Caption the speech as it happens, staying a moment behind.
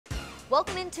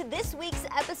Welcome into this week's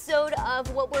episode of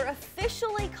what we're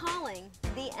officially calling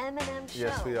the M&M Show.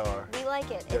 Yes, we are. We like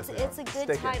it. Yes, It's a good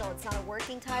Sticking. title. It's not a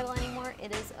working title anymore.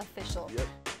 It is official. Yep.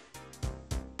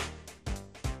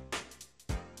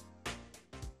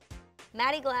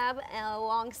 Maddy Glab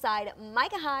alongside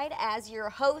Micah Hyde as your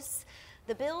hosts.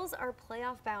 The Bills are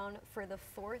playoff bound for the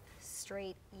 4th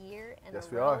straight year in Yes, a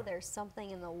we row. are. There's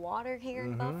something in the water here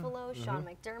in Buffalo. Sean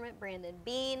McDermott, Brandon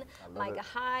Bean, Micah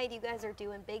Hyde. You guys are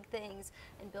doing big things,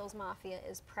 and Bills Mafia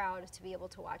is proud to be able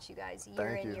to watch you guys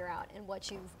year in, year out, and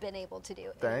what you've been able to do.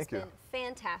 Thank you. It's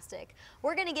been fantastic.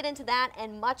 We're going to get into that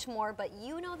and much more, but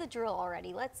you know the drill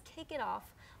already. Let's kick it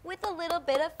off with a little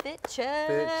bit of fit check.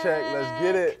 Fit check. Let's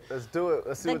get it. Let's do it.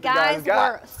 Let's see what the guys were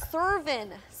got.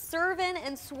 serving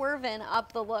and swerving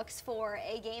up the looks for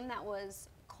a game that was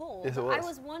cold. Yes, it was. I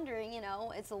was wondering, you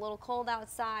know, it's a little cold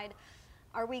outside.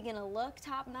 Are we going to look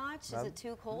top-notch? Is it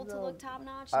too cold to look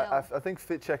top-notch? No. I think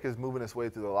fit check is moving its way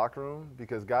through the locker room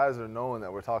because guys are knowing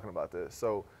that we're talking about this.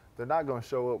 So they're not going to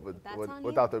show up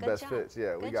without their best fits.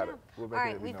 Yeah, we got it. All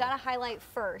right, we've got to highlight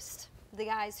first the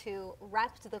guys who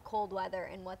repped the cold weather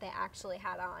and what they actually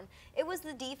had on. It was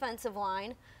the defensive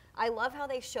line. I love how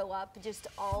they show up just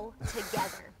all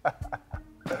together.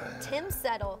 Tim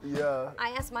Settle. Yeah. I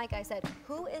asked Mike, I said,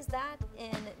 who is that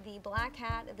in the black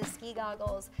hat, the ski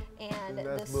goggles, and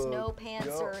the snow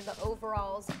pants or the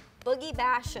overalls? Boogie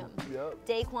Basham,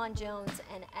 Daquan Jones,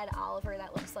 and Ed Oliver.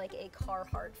 That looks like a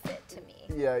Carhartt fit to me.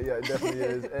 Yeah, it definitely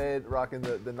is. Ed rocking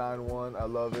the 9-1. I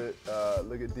love it.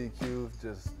 Look at DQ,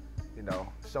 just, you know,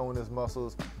 showing his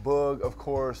muscles. Boog, of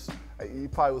course, he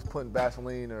probably was putting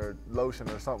Vaseline or lotion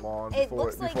or something on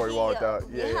before he walked out.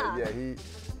 Yeah,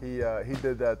 he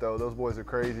did that though. Those boys are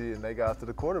crazy, and they got to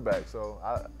the quarterback. So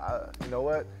you know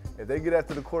what? If they get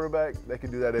after the quarterback, they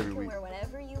can do that every week. You can wear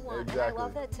whatever you want. Exactly. And I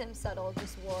love that Tim Settle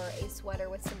just wore a sweater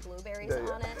with some blueberries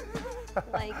on it.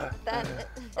 Like that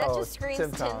just screams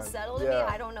Tim Settle to me.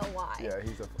 I don't know why. Yeah,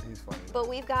 he's funny. But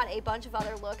we've got a bunch of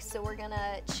other looks, so we're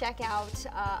gonna check out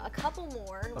a couple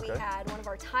more. Okay. We had one of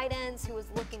our tight ends who was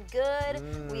looking good.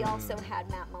 We also had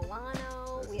Matt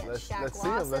Milano. We had Shaq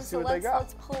Lawson. Let's see what they got.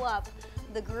 Let's pull up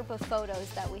the group of photos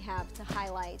that we have to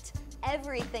highlight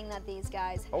everything that these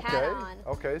guys had on.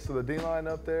 Okay, so the D-line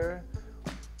up there.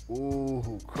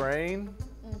 Ooh, Crane.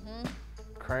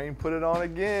 Crane put it on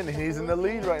again. He's in the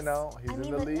lead right now. He's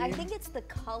in the lead. I think it's the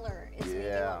color is maybe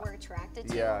what we're attracted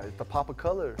to. Yeah, it's the pop of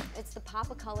color. It's the pop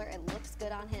of color. It looks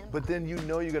good on him. But then you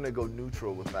know you're going to go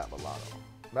neutral with Matt Milano.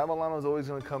 Matt Milano's always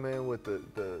going to come in with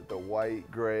the white,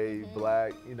 gray,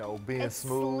 black, you know, being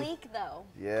smooth. It's sleek, though.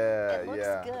 Yeah, it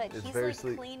looks good. It's He's very like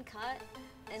sleek. Clean cut,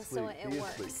 and Sleek. so it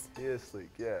works. Sleek. He is sleek,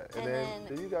 yeah. And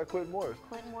then you got Quentin Morris.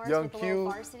 Young with Q,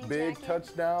 varsity big jacket.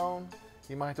 Touchdown.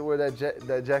 He might have to wear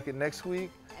that jacket next week.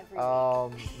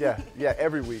 Every week. Yeah,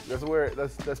 every week.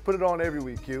 Let's put it on every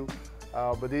week, Q.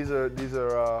 But these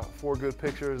are 4 good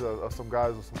pictures of some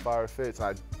guys with some fire fits.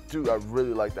 And I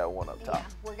really like that one up top. Yeah,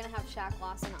 we're gonna have Shaq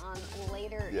Lawson on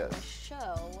later in the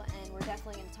show, and we're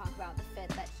definitely gonna talk about the fit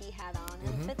that he had on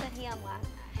and the fit that he had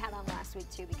on last week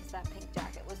too, because that pink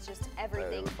jacket was just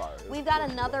everything. We've got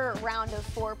another round of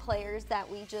 4 players that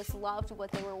we just loved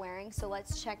what they were wearing, so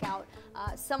let's check out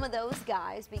some of those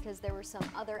guys because there were some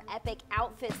other epic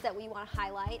outfits that we want to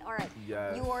highlight. All right,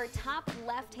 your top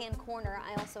left-hand corner,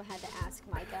 I also had to ask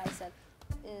Micah, I said,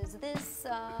 is this,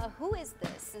 who is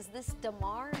this? Is this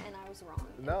DeMar? And I was wrong.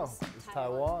 No, it's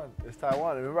Taiwan. It's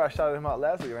Taiwan. Remember I shouted him out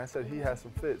last week and I said he has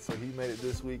some fits, so he made it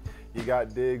this week. You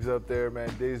got Diggs up there,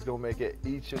 man. Diggs gonna make it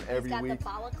each and every week. He's got the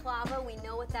balaclava. We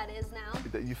know what that is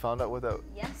now. You found out what that?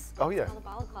 Yes. Oh yeah. The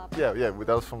balaclava. Yeah, that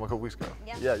was from a couple weeks ago.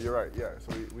 Yeah, you're right. Yeah,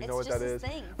 so we know what that is.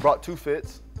 Thing. Brought 2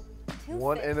 fits.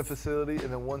 One fits. in the facility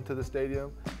and then one to the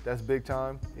stadium. That's big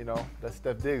time, you know. That's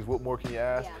Steph Diggs. What more can you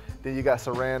ask? Yeah. Then you got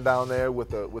Saran down there with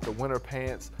the winter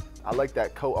pants. I like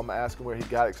that coat. I'm gonna ask him where he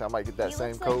got it because I might get that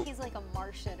same coat. He looks like he's like a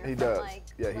Martian or he from does. Like,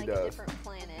 yeah, he like does. a different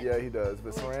planet. Yeah, he does.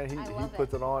 But Saran, he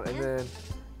puts it on, and then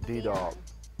D-Dog.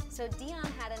 So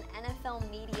Dion had an NFL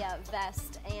media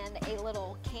vest and a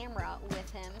little camera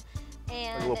with him.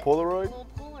 And a little Polaroid? A little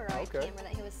Polaroid camera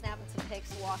that he was snapping some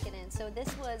pics walking in. So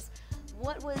this was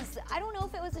what was, I don't know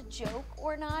if it was a joke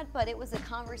or not, but it was a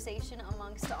conversation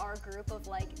amongst our group of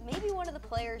like, maybe one of the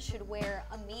players should wear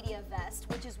a media vest,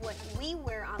 which is what we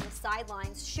wear on the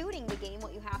sidelines shooting the game,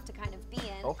 what you have to kind of be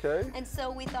in. Okay. And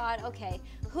so we thought, okay,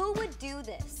 who would do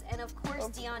this? And of course,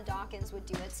 Dion Dawkins would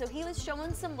do it. So he was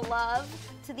showing some love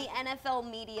to the NFL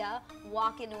media,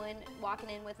 walking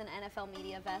in with an NFL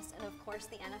media vest, and of course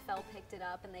the NFL picked it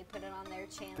up and they put it on their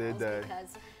channels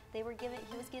because he was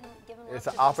giving love It's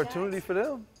to an opportunity for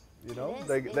them. You know,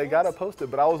 they got to post it.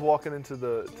 But I was walking into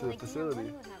the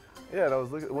facility. Yeah, and I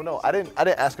was looking. Well, no, I didn't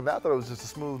ask him that. I thought it was just a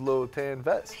smooth little tan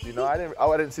vest. You know, I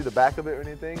didn't see the back of it or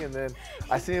anything. And then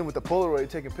I see him with the Polaroid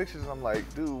taking pictures. And I'm like,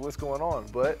 dude, what's going on?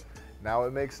 But now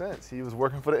it makes sense. He was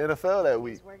working for the NFL that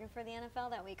week. He was working for the NFL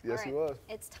that week. Yes, he was.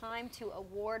 It's time to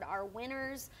award our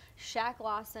winners. Shaq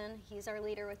Lawson, he's our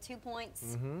leader with 2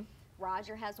 points.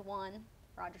 Roger has 1.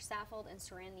 Roger Saffold and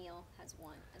Saran Neal has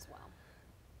 1 as well.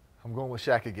 I'm going with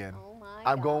Shaq again. Oh my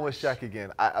I'm going with Shaq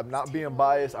again. I'm not being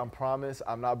biased. I promise.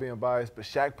 I'm not being biased. But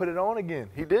Shaq put it on again.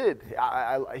 He did.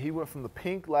 He went from the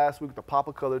pink last week, the pop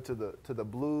of color, to the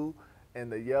blue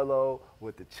and the yellow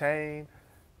with the chain.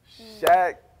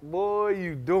 Shaq, boy,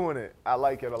 you doing it. I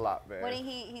like it a lot, man. What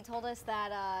he told us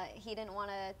that he didn't want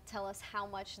to tell us how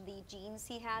much the jeans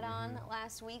he had on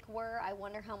last week were. I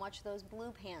wonder how much those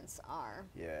blue pants are.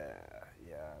 Yeah.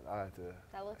 I have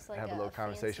to have a little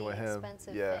conversation with him.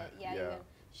 Yeah.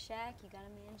 Shaq, you gotta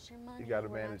manage your money. You gotta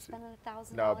We're manage not spending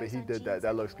 $1,000. No, but he did that.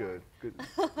 That looks good. Good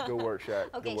work,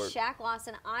 Shaq. Okay, good work. Shaq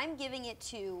Lawson. I'm giving it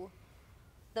to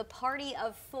the party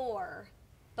of 4.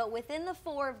 But within the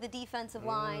 4 of the defensive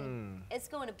line, it's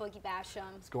going to Boogie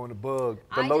Basham. It's going to Bug.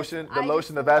 The lotion,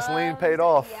 the Vaseline paid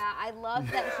off. Yeah, I love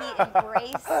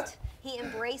that he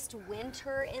embraced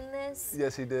winter in this.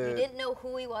 Yes, he did. You didn't know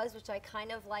who he was, which I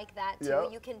kind of like that too.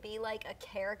 Yep. You can be like a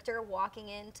character walking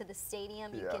into the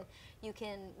stadium. You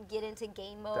can get into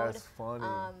game mode. That's funny.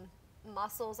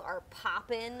 Muscles are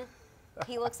popping.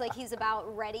 He looks like he's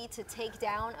about ready to take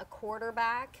down a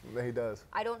quarterback. Yeah, he does.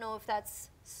 I don't know if that's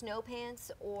snow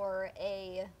pants or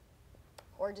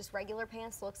just regular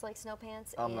pants. Looks like snow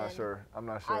pants. I'm not sure.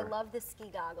 I love the ski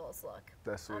goggles look.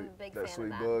 That's sweet. I'm a big That's fan sweet,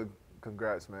 of that. Bug.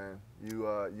 Congrats, man.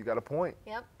 You got a point.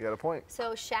 Yep. You got a point.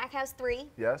 So Shaq has 3.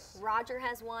 Yes. Roger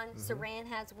has 1. Saran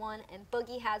has 1, and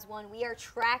Boogie has 1. We are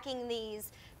tracking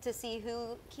these to see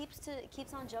who keeps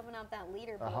on jumping up that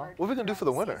leaderboard. What are we gonna do for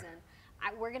the winner? Season.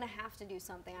 We're gonna have to do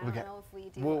something. I don't know if we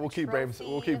do. We'll keep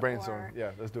brainstorming. Yeah,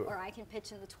 let's do it. Or I can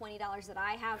pitch in the $20 that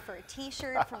I have for a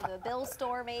T-shirt from the Bill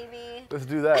store, maybe. Let's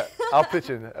do that. I'll pitch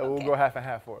in. We'll go half and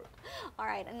half for it. All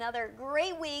right, another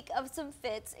great week of some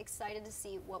fits. Excited to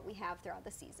see what we have throughout the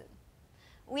season.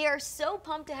 We are so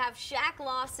pumped to have Shaq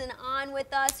Lawson on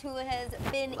with us, who has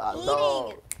been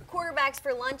eating quarterbacks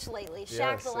for lunch lately. Shaq,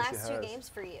 Yes, the yes, last he 2 has. games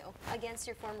for you against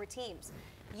your former teams,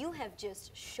 you have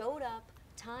just showed up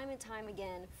time and time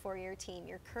again for your team,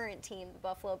 your current team, the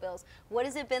Buffalo Bills. What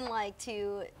has it been like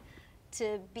to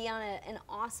be on an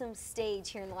awesome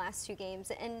stage here in the last 2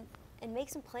 games and make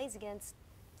some plays against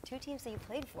 2 teams that you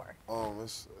played for?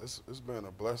 It's been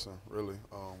a blessing, really,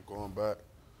 going back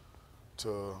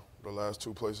to the last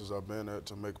 2 places I've been at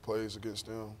to make plays against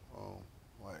them.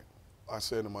 Like I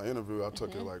said in my interview, I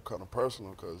took it like kind of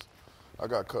personal because I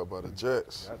got cut by the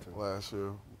Jets last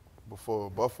year before a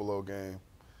Buffalo game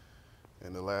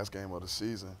in the last game of the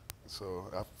season. So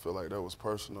I feel like that was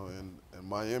personal. And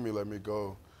Miami let me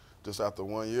go just after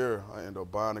 1 year. I ended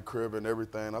up buying a crib and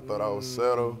everything. I thought I was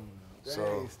settled. Dang,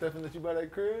 So Stephen let you buy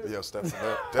that crib? yeah, Stephen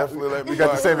definitely let me We got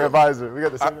buy the a same crib. advisor. We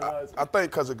got the same advisor. I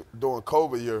think because of during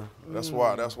COVID year, that's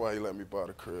why he let me buy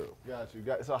the crib. Got you.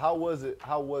 So how was it?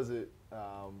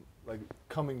 Like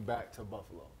coming back to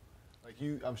Buffalo? Like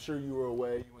I'm sure you were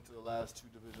away. You went to the last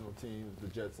 2 divisional teams, the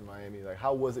Jets and Miami. Like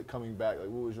how was it coming back? Like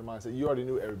what was your mindset? You already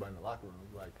knew everybody in the locker room.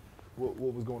 Like what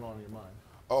was going on in your mind?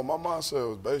 Oh, my mindset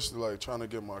was basically like trying to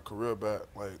get my career back.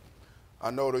 Like I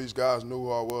know these guys knew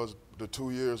who I was the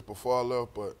 2 years before I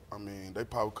left, but I mean they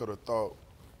probably could have thought,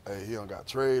 hey, he done got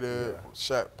traded.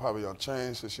 Shaq probably done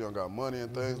changed since he done got money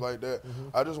and things like that.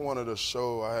 I just wanted to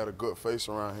show I had a good face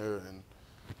around here and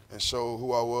show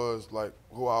who I was, like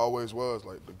who I always was,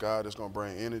 like the guy that's gonna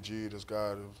bring energy. This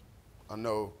guy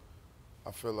that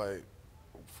I feel like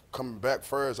coming back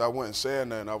first, I wasn't saying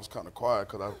that and I was kind of quiet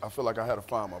because I feel like I had to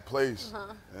find my place,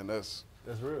 and that's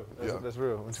real. That's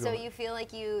real. So you feel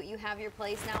like you have your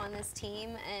place now on this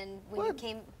team, and when you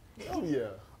came. Oh yeah.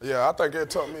 Yeah, I think it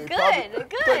took me. It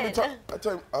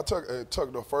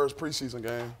took the first preseason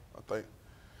game, I think,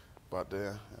 about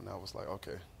there, and I was like,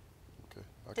 okay.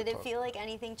 Did it feel like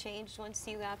anything changed once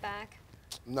you got back?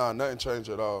 Nah, nothing changed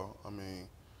at all. I mean,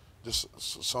 just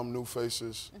some new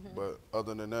faces, but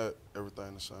other than that,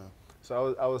 everything the same.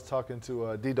 So I was talking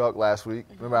to D-Dog last week.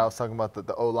 Remember I was talking about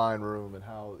the O-line room and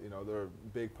how they're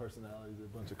big personalities,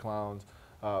 a bunch of clowns,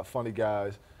 funny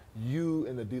guys. You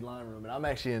in the D-line room,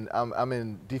 and I'm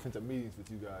in defensive meetings with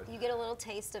you guys. You get a little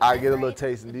taste of it, I get a little right?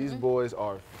 taste, and these boys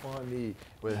are funny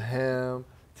with him,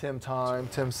 Tim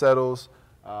Settles.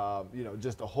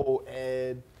 Just the whole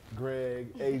Ed,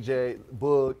 Greg, AJ,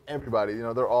 Boog, everybody.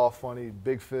 They're all funny.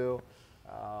 Big Phil,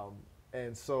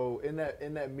 and so in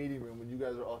that meeting room when you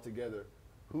guys are all together,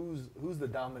 who's the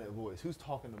dominant voice? Who's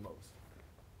talking the most?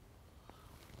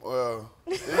 Well,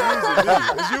 it's usually me.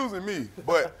 It's usually me.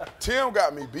 But Tim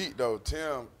got me beat though.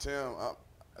 Tim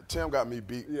got me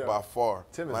beat by far.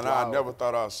 Tim is loud. I never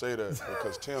thought I'd say that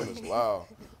because Tim is loud.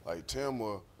 Like Tim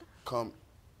will come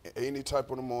any type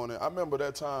of the morning. I remember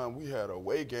that time we had a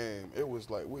away game. It was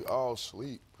like we all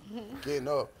sleep, getting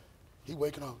up. He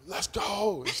waking up, let's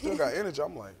go. He still got energy.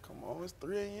 I'm like, come on, it's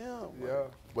 3 a.m. Yeah.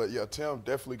 But yeah, Tim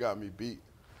definitely got me beat.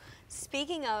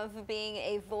 Speaking of being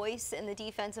a voice in the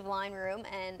defensive line room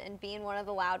and being one of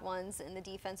the loud ones in the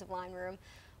defensive line room,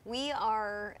 we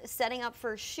are setting up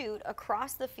for a shoot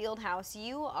across the field house.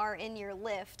 You are in your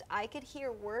lift. I could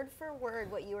hear word for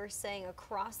word what you were saying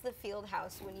across the field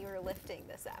house when you were lifting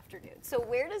this afternoon. So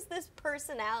where does this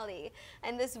personality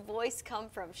and this voice come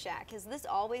from, Shaq? Has this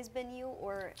always been you,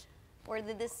 or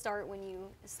did this start when you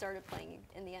started playing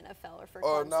in the NFL or for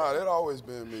Clemson? Nah, it always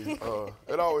been me.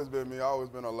 It always been me. I always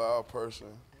been a loud person.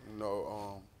 You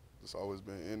know, just always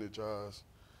been energized.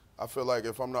 I feel like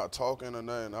if I'm not talking or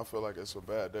nothing, I feel like it's a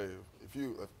bad day. If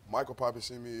Michael Poppy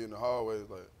see me in the hallway,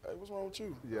 it's like, hey, what's wrong with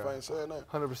you? Yeah. If I ain't saying that.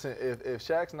 100%. If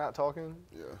Shaq's not talking,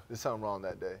 there's something wrong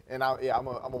that day. And I'm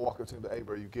gonna walk up to him and be, hey,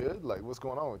 bro, you good? Like, what's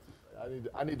going on with you?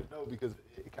 I need to know because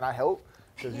can I help?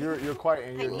 Because you're quiet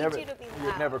and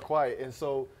you're never quiet. And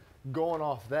so going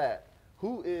off that,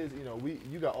 who is,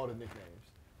 you got all the nicknames.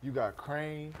 You got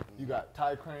Crane, you got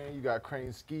Ty Crane, you got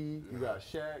Crane Ski, you got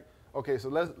Shaq. Okay, so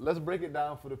let's break it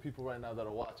down for the people right now that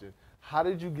are watching. How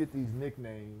did you get these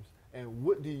nicknames, and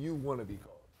what do you want to be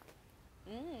called?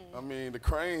 I mean, the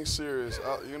Crane series,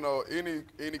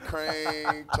 any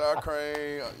Crane, Ty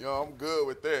Crane, I'm good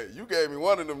with that. You gave me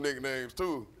one of them nicknames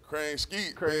too, Crane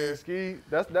Ski. Crane Ski.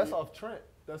 That's off Trent.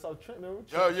 That's off Trent. Remember?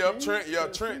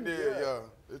 Trent did. Yeah,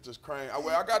 it's just Crane.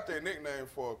 I got that nickname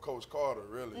for Coach Carter,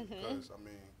 really, because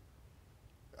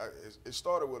it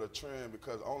started with a trend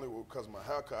because of my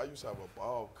haircut. I used to have a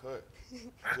bald cut.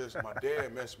 Just my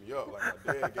dad messed me up. Like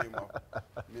my dad gave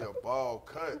me a bald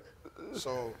cut.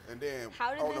 So and then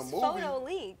how did on this the movie, photo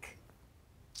leak?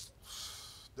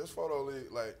 This photo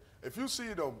leak, like if you see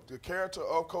the character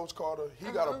of Coach Carter,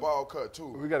 he got a bald cut too.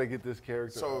 We got to get this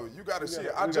character. So you got to see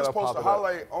it. I just posted a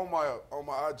highlight on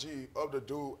my IG of the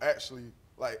dude actually.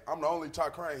 Like I'm the only Ty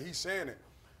Crane. He's saying it,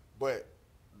 but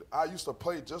I used to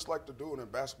play just like the dude in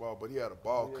basketball, but he had a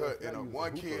bald cut. And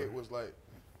one kid was like,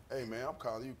 hey, man, I'm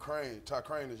calling you Crane. Ty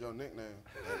Crane is your nickname.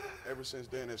 And ever since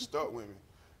then, it stuck with me.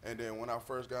 And then when I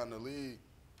first got in the league,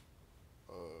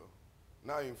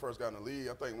 not even first got in the league,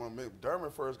 I think when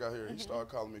McDermott first got here, he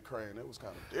started calling me Crane. It was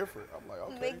kind of different. I'm like,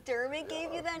 okay. McDermott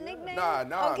gave you that nickname? Nah.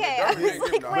 Okay, McDermott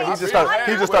didn't give me that.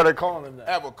 He just started calling him that.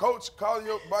 Have a coach call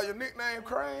you by your nickname,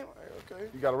 Crane? Okay.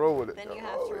 You got to roll with it. Then you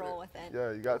have to roll with it.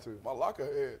 Yeah, you got to. My locker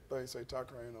head thing say Ty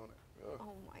Crane on it. Yeah.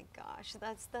 Oh my gosh,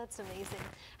 that's amazing.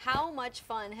 How much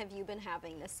fun have you been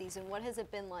having this season? What has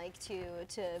it been like to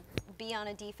be on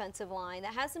a defensive line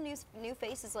that has some new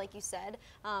faces, like you said,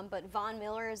 but Von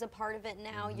Miller is a part of it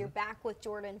now. You're back with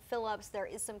Jordan Phillips. There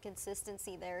is some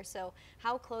consistency there. So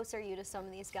how close are you to some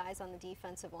of these guys on the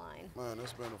defensive line? Man,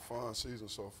 it's been a fun season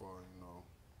so far,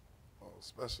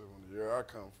 especially when the year I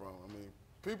come from. I mean,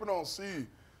 people don't see,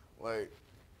 like,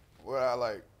 where I,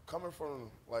 like, coming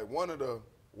from, like, one of the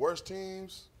worst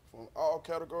teams from all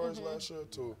categories last year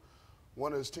to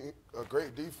one of his team, a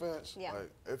great defense. Yeah. Like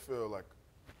it feel like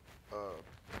a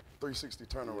 360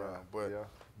 turnaround. But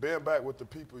being back with the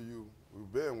people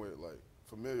we've been with, like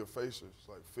familiar faces,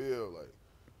 like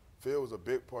Phil was a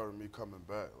big part of me coming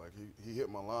back. Like he hit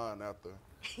my line after,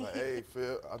 like, hey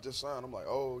Phil, I just signed. I'm like,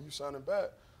 oh, you signing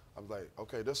back? I'm like,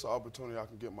 okay, this is an opportunity I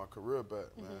can get my career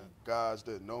back, man. Guys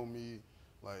that know me,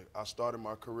 like I started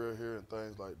my career here and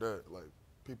things like that. Like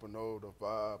people know the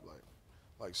vibe.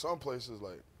 Like some places,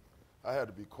 like I had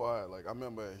to be quiet. Like I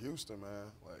remember in Houston,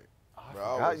 man. Like I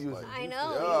know, you were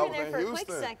there for a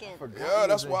quick second. Yeah,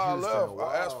 that's why I left. Wow.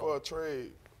 I asked for a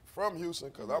trade from Houston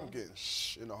because I'm getting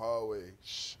in the hallway.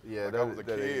 Yeah, like I was a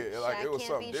kid. Like it was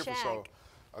something different, Shaq. so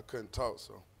I couldn't talk.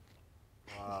 So.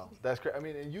 Wow, that's crazy. I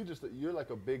mean, and you're like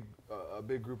a big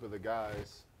group of the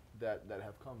guys that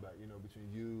have come back.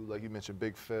 Between you, like you mentioned,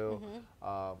 Big Phil,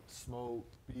 Smoke,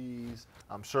 Bees.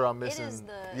 I'm sure I'm missing. It is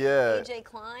the AJ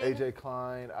Klein. AJ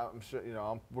Klein. I'm sure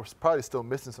we're probably still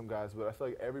missing some guys, but I feel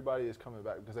like everybody is coming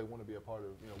back because they want to be a part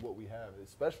of what we have.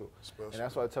 It's special. And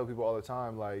that's why I tell people all the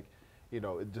time, like.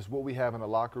 Just what we have in the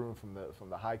locker room, from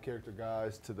the high character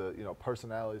guys to the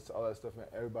personalities to all that stuff, man.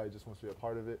 Everybody just wants to be a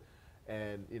part of it,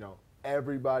 and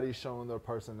everybody's showing their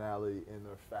personality in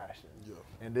their fashion. Yeah.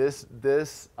 And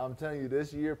this I'm telling you,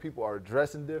 this year people are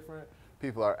dressing different.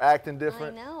 People are acting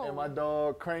different. I know. And my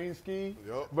dog Crane Ski,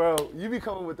 Yep. bro, you be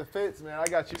coming with the fits, man. I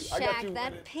got you. Shaq, I got you.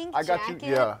 that pink I got jacket.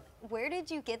 you. Yeah. Where did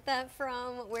you get that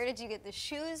from? Where did you get the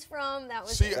shoes from? That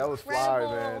was that was fire,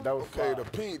 man. That was okay. fire. The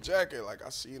pink jacket, like I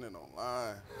seen it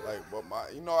online. Like, but my,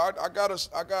 you know, I got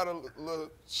a little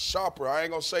shopper. I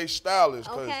ain't gonna say stylist.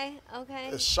 Okay.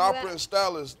 It's shopper and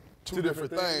stylist. Two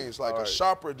different things? things. Like a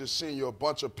shopper just send you a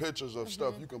bunch of pictures of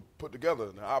stuff you can put together.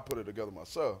 Now I put it together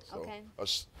myself. So a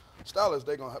stylist,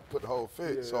 they gonna put the whole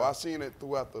fit. Yeah. So I seen it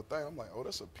throughout the thing. I'm like, oh,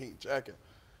 that's a pink jacket.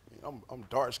 I'm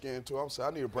dark skinned too. I'm saying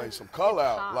I need to bring some color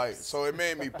out. Like, so it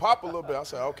made me pop a little bit. I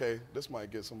said, okay, this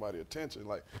might get somebody attention.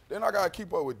 Like, then I gotta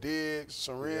keep up with Diggs,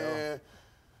 Seren,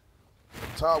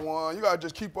 Taiwan. You gotta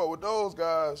just keep up with those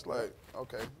guys. Like,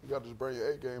 okay, you gotta just bring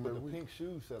your A game every week. Pink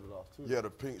shoes set it off too. Yeah, the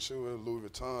pink shoe and Louis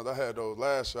Vuitton. I had those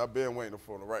last year. I've been waiting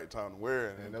for the right time to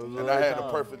wear it. And I had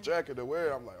the perfect jacket to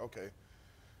wear. I'm like, okay.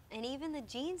 And even the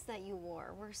jeans that you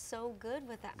wore were so good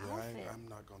with that outfit. I'm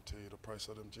not going to tell you the price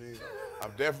of them jeans. I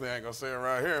definitely ain't going to say it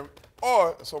around here.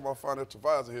 Or so my financial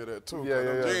advisor hear that too. Yeah.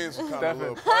 Them jeans are kind of a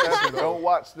little pricey. Don't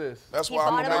watch this. That's He why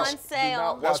bought I'm them going on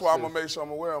sale. That's why I'm going to make sure I'm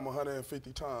going to wear them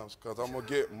 150 times because I'm going to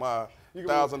get my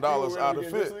 $1,000 out of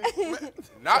fit.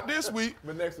 Not this week.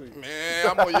 But next week. Man,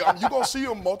 you going to see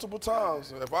them multiple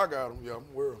times. If I got them, yeah, I'm going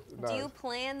to wear them. Do you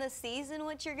plan the season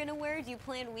what you're gonna wear? Do you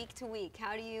plan week to week?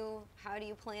 How do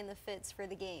you plan the fits for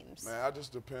the games? Man, I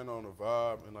just depend on the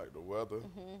vibe and like the weather.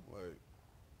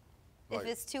 If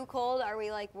it's too cold, are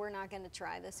we like, we're not going to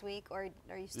try this week, or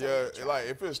are you still Yeah, gonna try? like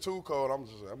if it's too cold, I'm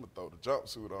gonna throw the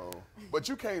jumpsuit on. But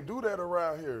you can't do that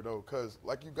around here though, cause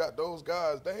like you got those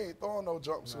guys, they ain't throwing no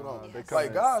jumpsuit on. They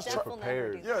like guys, Steph will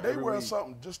never do yeah, that. they wear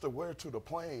something just to wear to the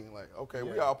plane. Like, okay,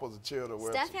 we all supposed to chill to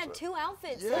wear. Steph had 2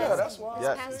 outfits. Yeah, that's why.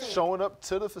 this past week. Showing up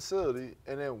to the facility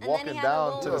and then And walking then he had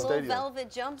down a to the little stadium. velvet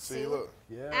jumpsuit See, look.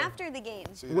 after the game.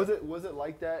 Was it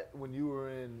like that when you were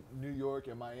in New York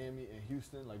and Miami and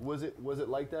Houston? Like, was it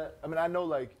like that? I mean, I know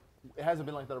like it hasn't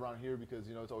been like that around here because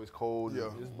you know it's always cold. Yeah.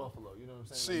 It's Buffalo. You know what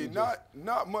I'm saying? See,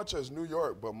 not much as New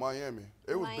York, but Miami.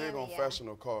 It was big on Miami,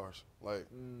 fashionable cars. Like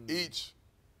each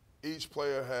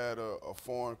player had a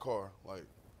foreign car. Like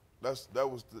that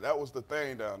was the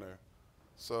thing down there.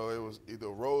 So it was either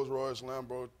Rolls Royce,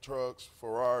 Lambo trucks,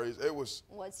 Ferraris. It was.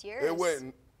 What's yours? It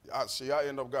wasn't. I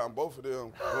ended up getting both of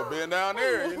them for being down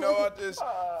there. You know, I just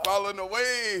following the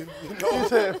wave. You know, You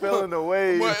said feeling the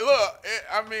wave. But look,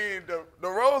 I mean, the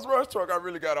Rolls Royce truck I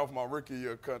really got off my rookie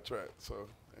year contract. So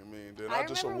I mean, then I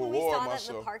just remember when we reward saw that in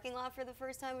myself. the parking lot for the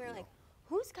first time. We were like,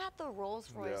 who's got the Rolls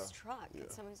Royce truck?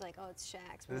 And someone's like, oh, it's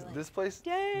Shaq's. This place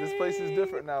is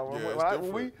different now. Yeah,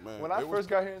 when I first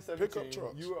got here in 17,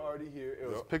 you were already here. It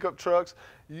was pickup trucks.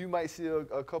 You might see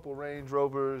a couple Range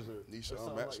Rovers or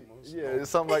Nissan Maximus. it's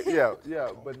something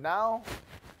like But now,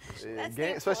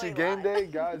 especially game day,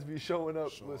 guys be showing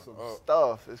up with some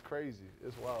stuff. It's crazy.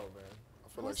 It's wild, man.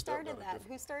 Who started that?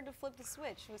 Who started to flip the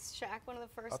switch? Was Shaq one of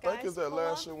the first guys? I think it's that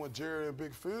last year when Jerry and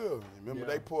Big Phil. Remember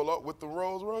they pull up with the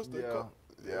Rolls Royce?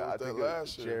 I think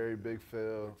last year. Jerry, Big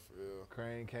Phil,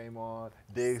 Crane came on.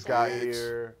 Diggs got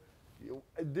here.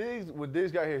 When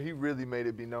Diggs got here, he really made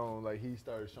it be known. Like he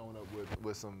started showing up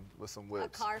with some whips. A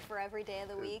car for every day of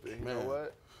the week. You know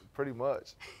what? Pretty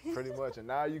much. And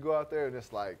now you go out there and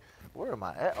it's like, where am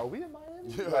I at? Are we in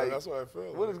Miami? Yeah, like, that's what I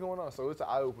feel. What is going on? So it's an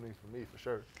eye-opening for me, for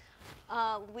sure.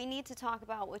 We need to talk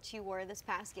about what you wore this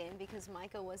past game because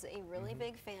Micah was a really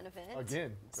big fan of it.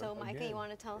 Again. So Micah, you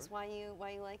want to tell us why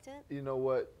you liked it? You know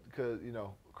what? Because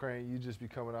Crane, you just be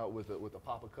coming out with a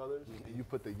pop of colors, and you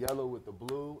put the yellow with the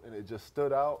blue, and it just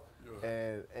stood out.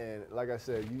 Yeah. And like I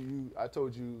said, I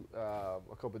told you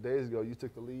a couple of days ago, you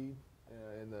took the lead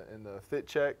in the fit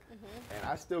check, and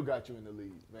I still got you in the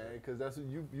lead, man, because that's what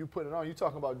you put it on. You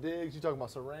talking about Diggs, you talking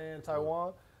about Seren,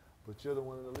 Taiwan. But you're the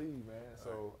one in the lead, man.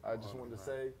 So I just wanted to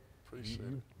say,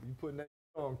 you putting that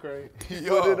on, Craig. You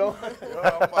put it on.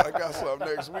 I might have got something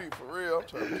next week, for real. I'm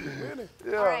trying to keep winning.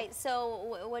 Yeah. All right,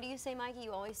 so what do you say, Mikey?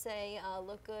 You always say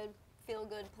look good, feel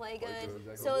good, play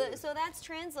good. So that's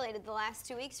translated the last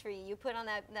 2 weeks for you. You put on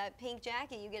that pink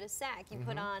jacket, you get a sack. You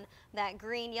put on that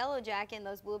green-yellow jacket and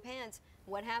those blue pants.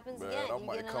 What happens again? I you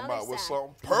might get come another out with sack.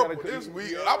 something purple this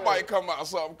week. I might come out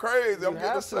something crazy. I'm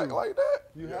getting a sack like that.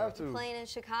 You have to. Playing in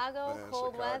Chicago,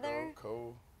 cold weather.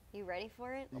 Cold. You ready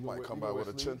for it? I might come out with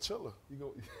a chinchilla.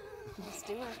 Let's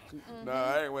do it. Nah,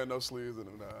 I ain't wearing no sleeves in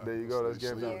them. Nah. There you go. That's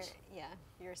game day.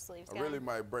 Your sleeves. I really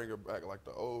might bring it back like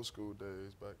the old school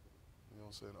days, back. You know what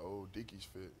I'm saying? The old Dickies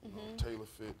fit, Taylor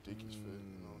fit, Dickies fit.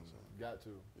 You know what I'm saying? Got to.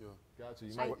 Yeah. Got to.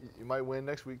 You might win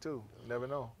next week too. You never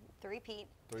know. Three-peat.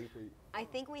 Three-peat. I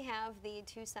think we have the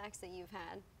 2 sacks that you've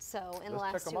had, so in the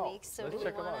Let's last 2 weeks. So do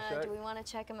we want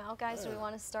to check them out, guys? Yeah. Do we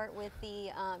want to start with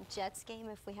the Jets game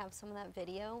if we have some of that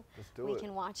video? Let's do it. We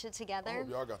can watch it together. I hope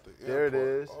y'all got the There it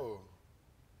is. Oh.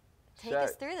 Take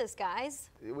us through this, guys.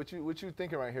 What you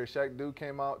thinking right here? Shaq dude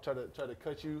came out, tried to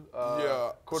cut you.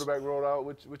 Yeah. Quarterback rolled out.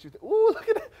 What you think? Ooh, look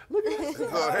at that! Look at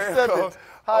that!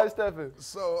 High stepping.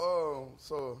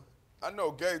 So I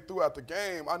know Gay throughout the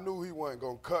game, I knew he wasn't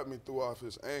gonna cut me through off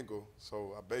his angle.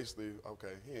 So I basically,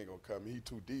 okay, he ain't gonna cut me. He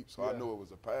too deep. So I knew it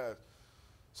was a pass.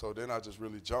 So then I just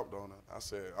really jumped on it. I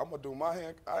said, I'm gonna do my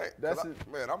hand.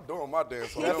 Man, I'm doing my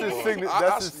dance. That's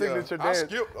his signature dance. I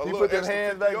skipped a he little put them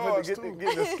hands back to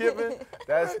get the skipping.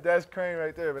 That's Crane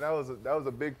right there. But that was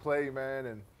a big play, man.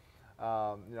 And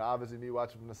you know, obviously me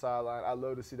watching from the sideline, I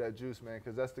love to see that juice, man,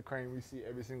 because that's the Crane we see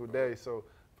every single day. So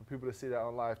for people to see that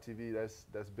on live TV,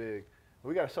 that's big.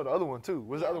 We got to show the other one too.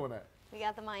 Where's the other one at? We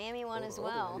got the Miami one as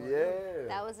well. Yeah.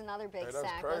 That was another big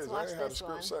sack. Crazy. Let's watch I ain't had a this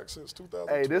one. sack since 2000.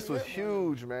 Hey, this was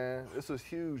huge, man. This was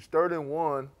huge. 3rd and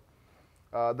 1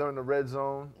 during the red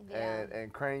zone,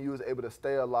 and Crane, you was able to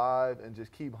stay alive and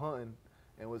just keep hunting,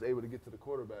 and was able to get to the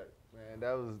quarterback. Man,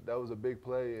 that was a big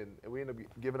play, and we ended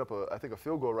up giving up I think a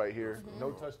field goal right here,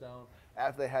 no touchdown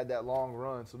after they had that long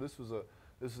run. So this was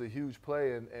a huge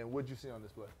play. And what'd you see on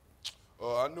this play?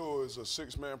 I knew it was a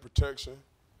 6-man protection,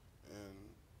 and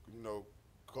you know,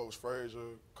 Coach Frazier,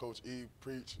 Coach E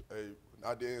preached, hey,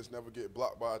 our ends never get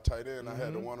blocked by a tight end. I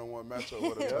had the one-on-one matchup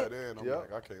with a tight end. I'm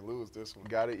like, I can't lose this one.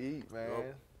 Gotta eat,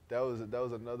 man. That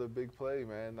was another big play,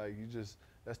 man. Like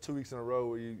that's 2 weeks in a row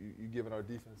where you giving our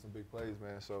defense some big plays,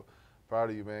 man. So proud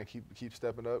of you, man. Keep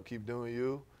stepping up, keep doing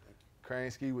you.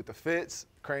 Kransky with the fits,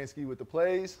 Kransky with the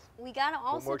plays. We got to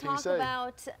also talk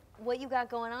about what you got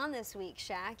going on this week,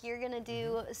 Shaq. You're going to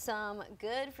do some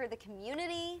good for the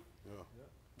community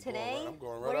today. I'm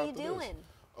going what are you doing?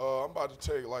 I'm about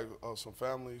to take like some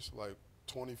families, like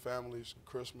 20 families,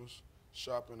 Christmas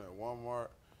shopping at Walmart.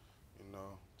 You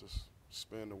know, just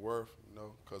spend the worth. You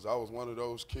know, because I was one of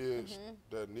those kids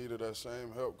that needed that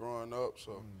same help growing up.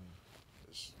 So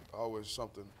it's always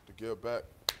something to give back.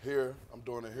 Here, I'm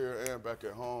doing it here and back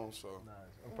at home. So,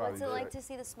 what's it like to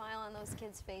see the smile on those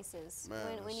kids' faces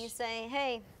when you say,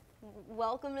 "Hey,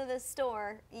 welcome to this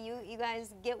store. You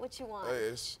guys get what you want."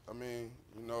 Hey, I mean,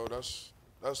 you know, that's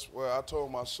where I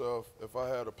told myself if I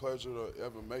had a pleasure of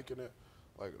ever making it,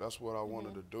 like that's what I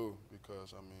wanted to do,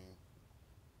 because I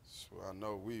mean, I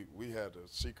know we had the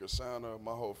Secret Santa,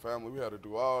 my whole family. We had to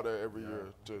do all that every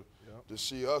year to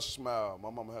see us smile.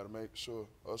 My mama had to make sure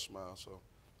us smile. So.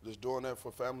 Just doing that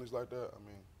for families like that, I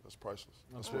mean, that's priceless.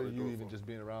 I'm sure you even just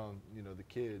being around, you know, the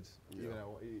kids. You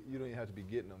know, you don't even have to be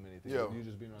getting them anything. You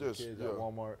just being around the kids at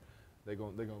Walmart, they're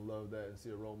gonna love that and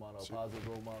see a role model, a positive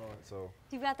role model. So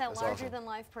you've got that larger than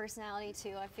life personality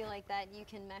too. I feel like that you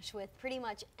can mesh with pretty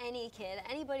much any kid,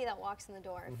 anybody that walks in the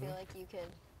door. I feel like you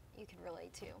could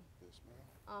relate to. Yes,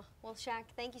 ma'am. Well, Shaq,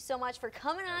 thank you so much for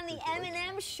coming on the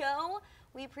M&M Show.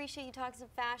 We appreciate you talking some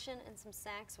fashion and some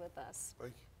sacks with us.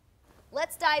 Thank you.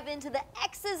 Let's dive into the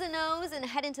X's and O's and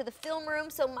head into the film room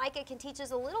so Micah can teach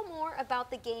us a little more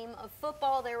about the game of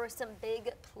football. There were some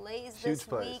big plays this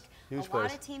week. A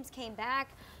lot of teams came back.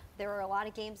 There were a lot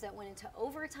of games that went into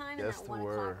overtime in that 1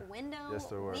 o'clock window. Yes,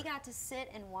 there were. We got to sit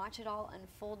and watch it all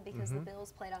unfold because the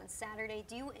Bills played on Saturday.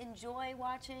 Do you enjoy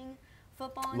watching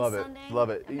football on Sunday? Love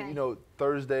it. Okay. You know,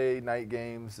 Thursday night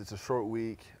games, it's a short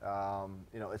week.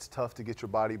 You know, it's tough to get your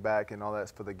body back and all that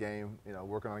for the game, you know,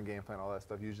 working on game plan, all that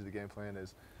stuff. Usually the game plan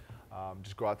is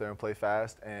just go out there and play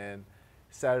fast. And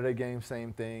Saturday game,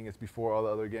 same thing. It's before all the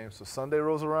other games. So Sunday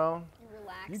rolls around.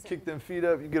 You kick them feet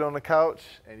up, you get on the couch,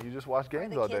 and you just watch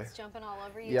games all day. Are the kids jumping all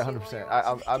over you? Yeah,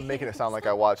 100%. I'm making it sound like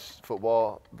I watched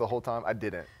football the whole time. I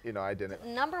didn't. You know, I didn't.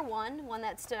 Number one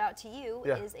that stood out to you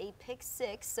is a pick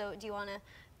six. So do you want to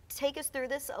take us through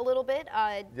this a little bit?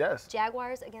 Yes.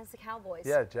 Jaguars against the Cowboys.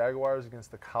 Yeah, Jaguars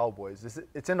against the Cowboys.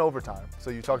 It's in overtime. So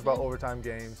you talked about overtime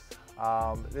games.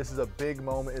 This is a big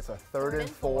moment. It's a third and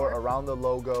four around the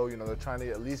logo. You know, they're trying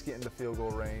to at least get into field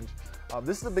goal range.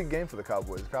 This is a big game for the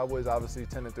Cowboys. Cowboys obviously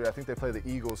 10-3. I think they play the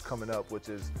Eagles coming up, which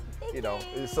is, you know,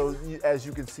 so as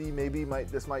you can see, maybe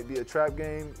this might be a trap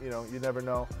game. You know, you never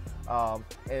know.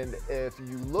 And if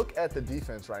you look at the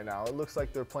defense right now, it looks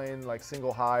like they're playing like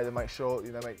single high. They might show,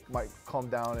 you know, might calm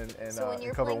down and so when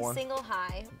you're cover playing one. Single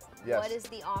high, yes. What is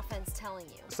the offense telling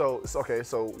you? So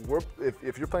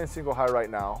if you're playing single high right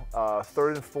now,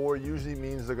 3rd and 4 usually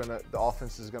means the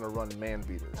offense is gonna run man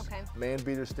beaters. Okay. Man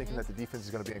beaters thinking that the defense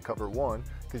is gonna be in cover 1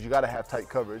 because you got to have tight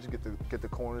coverage, get the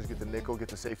corners, get the nickel, get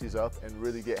the safeties up, and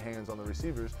really get hands on the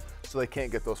receivers so they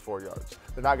can't get those 4 yards.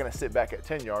 They're not gonna sit back at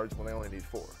 10 yards when they only need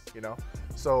 4. You know.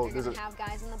 So they're gonna have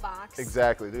guys in the box.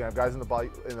 Exactly. They're gonna have guys in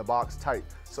the box tight.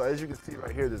 So as you can see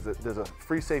right here, there's a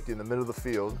free safety in the middle of the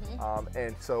field,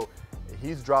 and so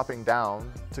he's dropping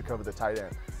down to cover the tight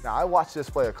end. Now I watched this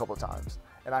play a couple times,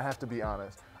 and I have to be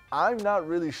honest. I'm not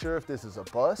really sure if this is a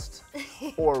bust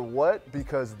or what,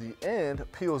 because the end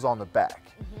peels on the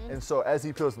back. And so as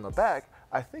he peels on the back,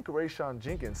 I think Rayshawn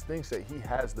Jenkins thinks that he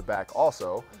has the back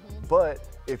also, but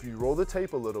if you roll the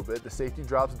tape a little bit, the safety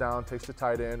drops down, takes the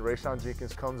tight end, Rayshawn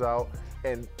Jenkins comes out,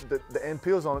 and the end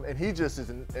peels on him, and he just is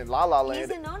in la-la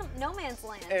land. He's in no man's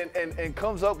land. And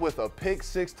comes up with a pick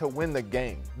 6 to win the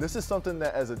game. This is something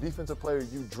that as a defensive player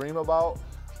you dream about.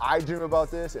 I dream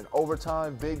about this in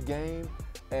overtime, big game,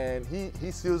 and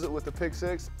he seals it with the pick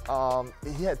 6.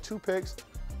 He had 2 picks,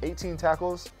 18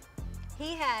 tackles.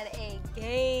 He had a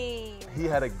game. He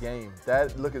had a game.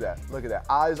 Look at that.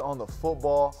 Eyes on the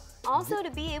football. Also, to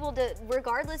be able to,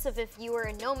 regardless of if you were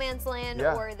in no man's land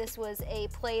or this was a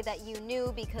play that you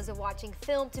knew because of watching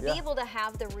film, to be able to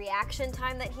have the reaction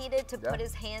time that he did to put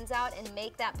his hands out and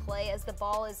make that play as the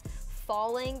ball is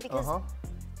falling, because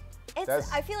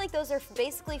I feel like those are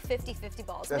basically 50-50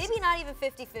 balls. Maybe not even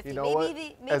 50-50. You know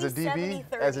maybe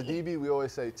 70-30. As a DB, we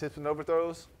always say tips and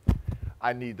overthrows.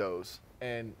 I need those.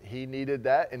 And he needed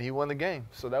that, and he won the game.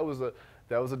 So that was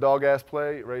a dog-ass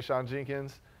play. Rayshawn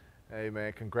Jenkins, hey,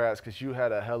 man, congrats, because you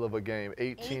had a hell of a game.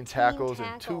 18 tackles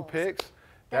and 2 picks.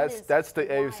 That's the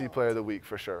AFC Player of the Week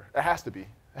for sure. It has to be.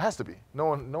 It has to be. No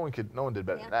one did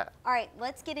better than that. All right,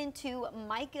 let's get into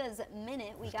Micah's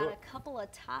Minute. We got a couple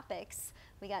of topics.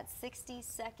 We got 60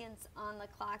 seconds on the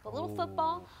clock. A little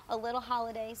football, a little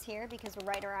holidays here because we're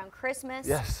right around Christmas.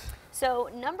 Yes. So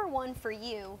number 1 for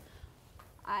you,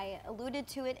 I alluded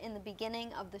to it in the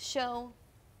beginning of the show.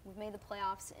 We've made the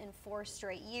playoffs in 4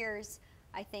 straight years.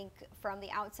 I think from the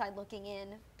outside looking in,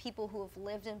 people who have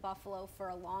lived in Buffalo for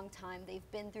a long time, they've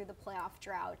been through the playoff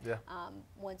drought. Yeah.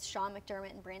 Once Sean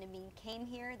McDermott and Brandon Beane came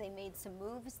here, they made some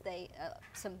moves.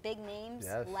 Some big names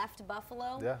left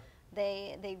Buffalo. Yeah.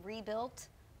 They rebuilt.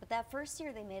 But that first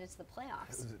year, they made it to the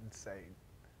playoffs. It was insane.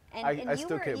 And I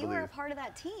still can't believe. You were a part of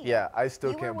that team. Yeah, I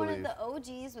still can't believe. You were one of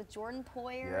the OGs with Jordan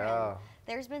Poyer. Yeah. And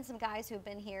there's been some guys who have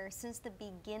been here since the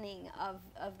beginning of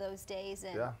those days.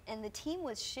 And the team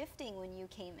was shifting when you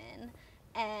came in.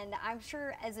 And I'm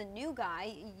sure as a new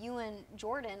guy, you and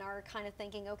Jordan are kind of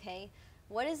thinking, okay,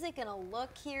 what is it going to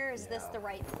look here? Is this the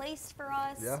right place for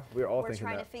us? Yeah, we're all thinking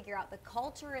that. We're trying to figure out the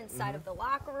culture inside of the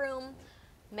locker room.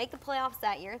 Make the playoffs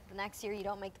that year. The next year you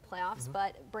don't make the playoffs,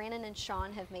 but Brandon and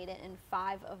Sean have made it in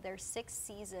 5 of their 6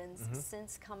 seasons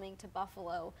since coming to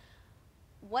Buffalo.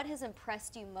 What has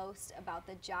impressed you most about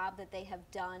the job that they have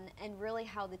done, and really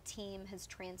how the team has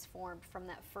transformed from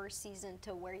that first season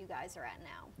to where you guys are at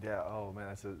now? Yeah, oh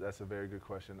man, that's a very good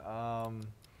question.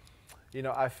 You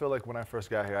know, I feel like when I first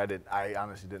got here, I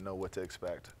honestly didn't know what to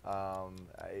expect. I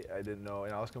didn't know,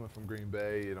 and I was coming from Green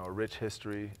Bay, you know, a rich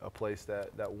history, a place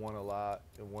that won a lot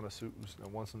and won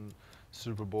some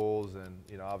Super Bowls, and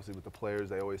you know, obviously with the players,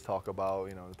 they always talk about,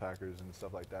 you know, the Packers and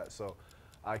stuff like that. So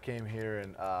I came here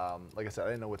and, like I said,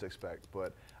 I didn't know what to expect,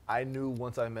 but I knew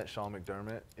once I met Sean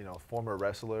McDermott, you know, former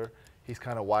wrestler. He's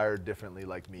kind of wired differently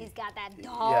like me. He's got that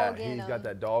dog in him. Yeah, he's got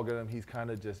that dog in him. He's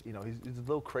kind of just, you know, he's a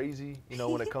little crazy, you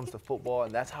know, when it comes to football,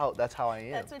 and that's how I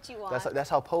am. That's what you want. That's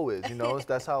how Poe is, you know.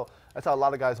 that's how a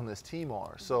lot of guys on this team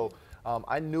are. So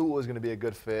I knew it was going to be a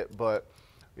good fit, but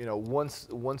you know, once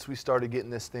we started getting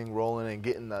this thing rolling and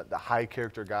getting the high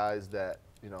character guys that,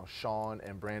 you know, Sean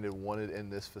and Brandon wanted in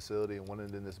this facility and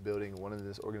wanted in this building and wanted in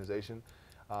this organization,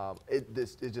 it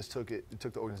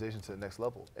took the organization to the next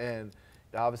level. And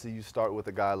obviously, you start with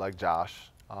a guy like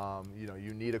Josh. You know,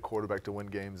 you need a quarterback to win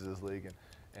games in this league,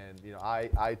 and you know,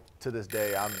 I to this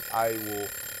day, I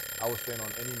will stand on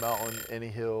any mountain, any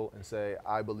hill, and say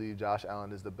I believe Josh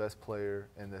Allen is the best player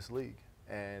in this league,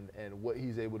 and what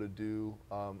he's able to do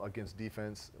against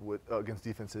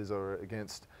defenses or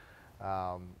against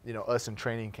you know, us in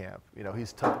training camp. You know,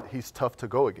 he's tough to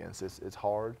go against. It's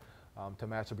hard to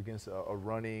match up against a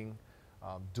running,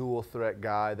 dual threat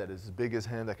guy that is as big as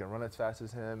him, that can run as fast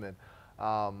as him, and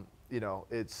you know,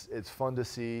 it's fun to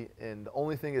see. And the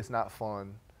only thing that's not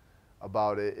fun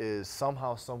about it is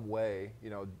somehow, some way,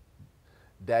 you know,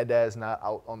 Dad's not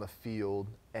out on the field,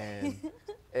 and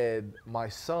and my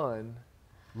son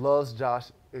loves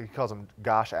Josh. He calls him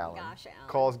Gosh Allen. Gosh Allen.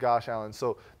 Calls Gosh Allen.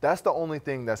 So that's the only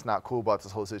thing that's not cool about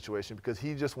this whole situation, because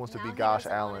he just wants to be Gosh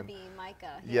Allen. He doesn't want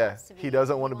to be Micah. He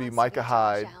doesn't want to be Micah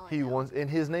Hyde. He wants, in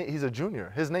his name, he's a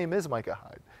junior. His name is Micah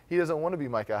Hyde. He doesn't want to be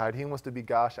Micah Hyde. He wants to be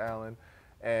Gosh Allen.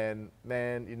 And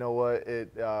man, you know what?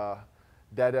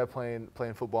 Dad playing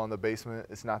football in the basement,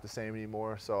 it's not the same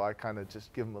anymore. So I kind of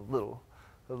just give him a little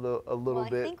bit. I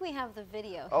think we have the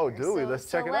video here. Oh, do we?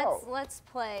 Let's check it out. Let's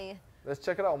play. Let's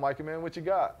check it out, Micah, man. What you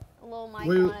got? Little Mike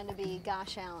wanted to be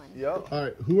Gosh Allen. Yep. All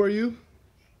right, who are you?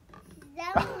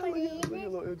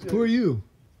 Who are you?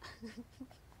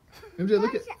 MJ,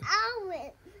 look at.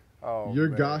 Oh, you're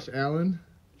man. Gosh Allen.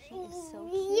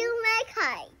 You Micah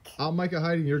Hyde. I'm Micah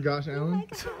Hyde and you're Gosh Allen?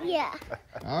 Yeah.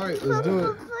 All right, let's do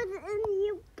it. Put it in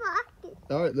your pocket.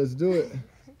 All right, let's do it.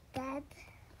 Dad.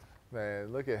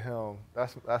 Man, look at him.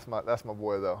 That's my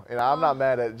boy though. And I'm not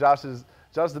mad at it. Josh is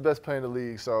the best player in the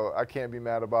league, so I can't be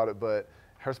mad about it. But it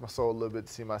hurts my soul a little bit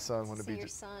to see my son want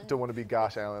to be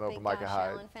Gosh Allen over Micah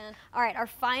Hyde. Fan. All right, our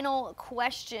final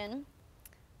question.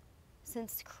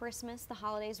 Since Christmas, the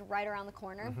holidays right around the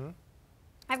corner.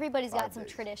 Everybody's got some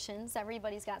traditions.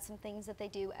 Everybody's got some things that they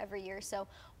do every year. So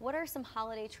what are some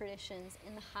holiday traditions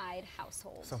in the Hyde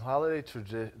household? Some holiday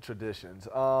traditions.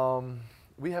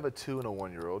 We have a 2- and a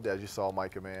 1-year-old. As you saw,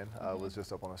 Micah, man, was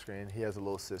just up on the screen. He has a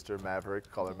little sister, Maverick,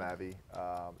 call her Mavi.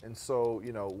 And so,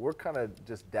 you know, we're kind of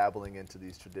just dabbling into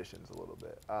these traditions a little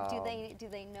bit. Do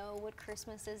they know what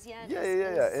Christmas is yet?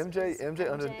 Yeah.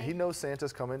 MJ, he knows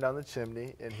Santa's coming down the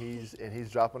chimney, and he's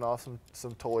dropping off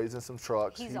some toys and some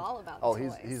trucks. He's all about the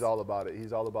toys. He's all about it.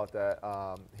 He's all about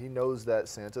that. He knows that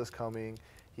Santa's coming.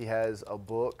 He has a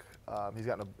book.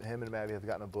 Him and Maddie have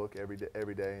gotten a book every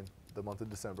day in the month of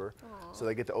December. Aww. So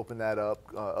they get to open that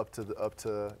up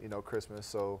to you know, Christmas.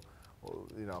 So,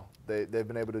 you know, they've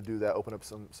been able to do that, open up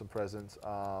some presents.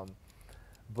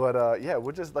 Yeah,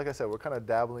 we're just, like I said, we're kind of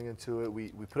dabbling into it. We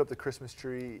put up the Christmas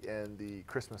tree and the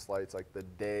Christmas lights like the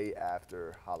day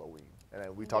after Halloween.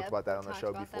 And we talked about that on the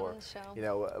show before. You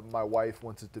know, my wife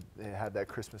wants it to have that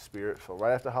Christmas spirit. So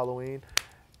right after Halloween,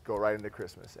 go right into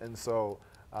Christmas. And so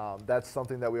that's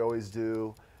something that we always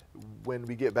do. When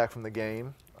we get back from the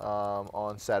game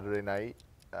on Saturday night,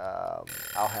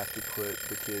 I'll have to put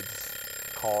the kids'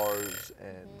 cars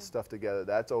and stuff together.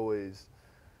 That's always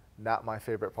not my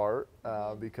favorite part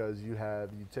because you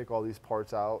take all these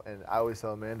parts out, and I always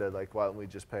tell Amanda, like, why don't we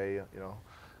just pay, you know,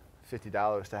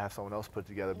 $50 to have someone else put it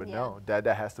together? But no, Dad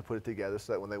has to put it together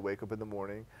so that when they wake up in the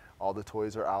morning, all the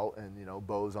toys are out and, you know,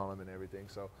 bows on them and everything.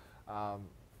 So,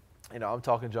 you know, I'm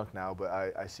talking junk now, but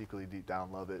I secretly deep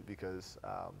down love it because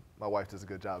my wife does a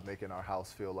good job making our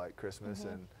house feel like Christmas,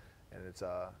 and it's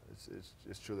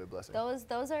truly a blessing.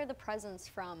 Those are the presents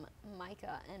from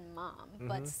Micah and Mom,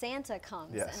 but Santa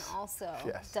comes and also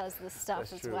does the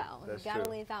stuff as well. You got to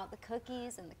leave out the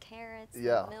cookies and the carrots,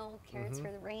 the milk, carrots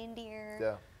for the reindeer.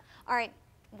 Yeah. All right.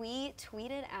 We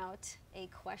tweeted out a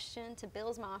question to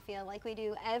Bills Mafia like we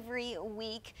do every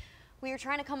week. We were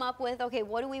trying to come up with, okay,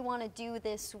 what do we want to do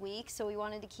this week? So we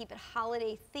wanted to keep it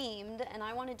holiday themed, and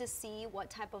I wanted to see what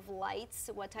type of lights,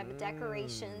 what type of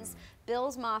decorations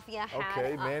Bills Mafia had.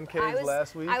 Okay, man caves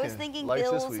last week. I was thinking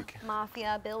Bills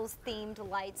Mafia, Bills themed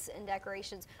lights and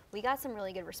decorations. We got some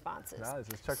really good responses. Nice,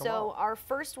 let's check them out. So our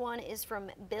first one is from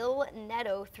Bill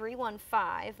Netto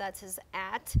 315. That's his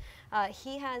 @.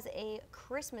 He has a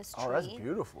Christmas tree. Oh, that's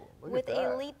beautiful. Look with at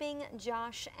that. a leaping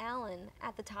Josh Allen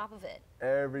at the top of it.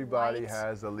 Everybody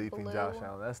has a leaping Josh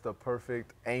Allen. That's the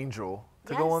perfect angel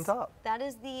to go on top. That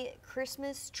is the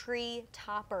Christmas tree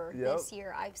topper this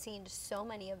year. I've seen so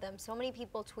many of them. So many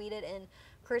people tweeted in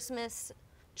Christmas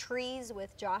trees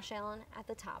with Josh Allen at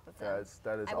the top of them.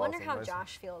 That is I wonder awesome. how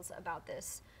Josh feels about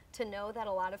this, to know that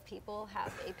a lot of people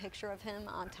have a picture of him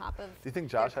on top of Do you think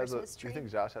Josh has a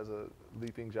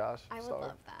leaping Josh I would star?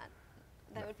 love that.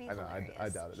 That would be hilarious. I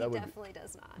doubt it. He definitely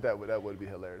does not. That would be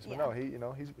hilarious. But no,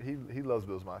 he loves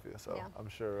Bills Mafia, so I'm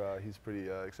sure he's pretty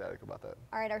ecstatic about that.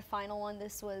 All right, our final one.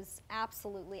 This was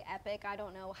absolutely epic. I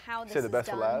don't know how this Save the is best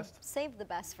done. for last? Save the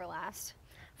best for last.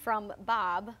 From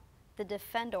Bob, the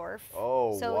Defendorf.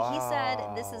 Oh, so wow. he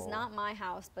said, this is not my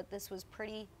house, but this was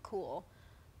pretty cool.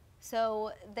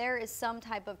 So there is some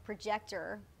type of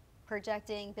projector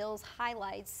projecting Bill's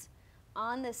highlights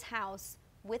on this house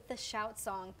with the shout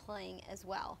song playing as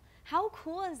well. How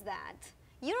cool is that?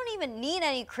 You don't even need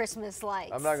any Christmas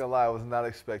lights. I'm not gonna lie, I was not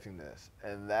expecting this.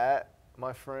 And that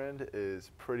my friend,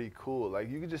 is pretty cool. Like,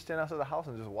 you could just stand outside the house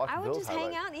and just watch the Bills I would just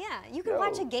hang out, yeah. You could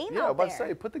watch a game out there. Yeah, I was about to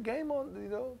say, put the game on, you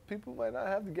know, people might not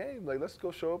have the game. Like, let's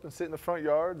go show up and sit in the front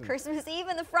yard. And, Christmas Eve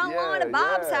in the front lawn at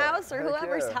Bob's house or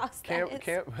whoever's house that is.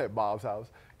 Camp at Bob's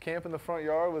house. Camp in the front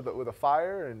yard with a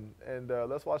fire, and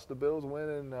let's watch the Bills win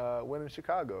in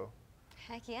Chicago.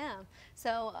 Heck yeah.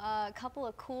 So a couple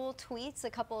of cool tweets, a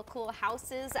couple of cool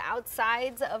houses,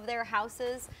 outsides of their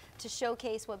houses to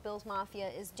showcase what Bills Mafia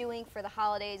is doing for the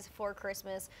holidays, for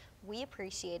Christmas. We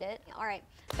appreciate it. All right,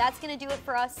 that's going to do it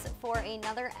for us for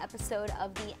another episode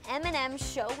of the M&M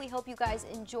Show. We hope you guys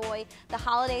enjoy the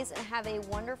holidays and have a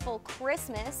wonderful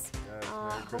Christmas. Yes,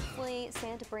 hopefully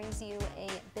Santa brings you a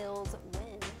Bills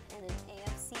win and an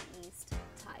AFC East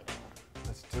title.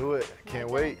 Let's do it.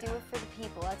 Can't wait. Do it for the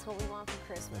people. That's what we want for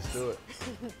Christmas. Let's do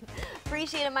it.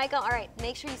 Appreciate it, Micah. All right,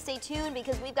 make sure you stay tuned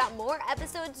because we've got more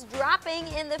episodes dropping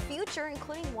in the future,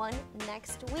 including one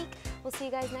next week. We'll see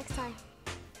you guys next time.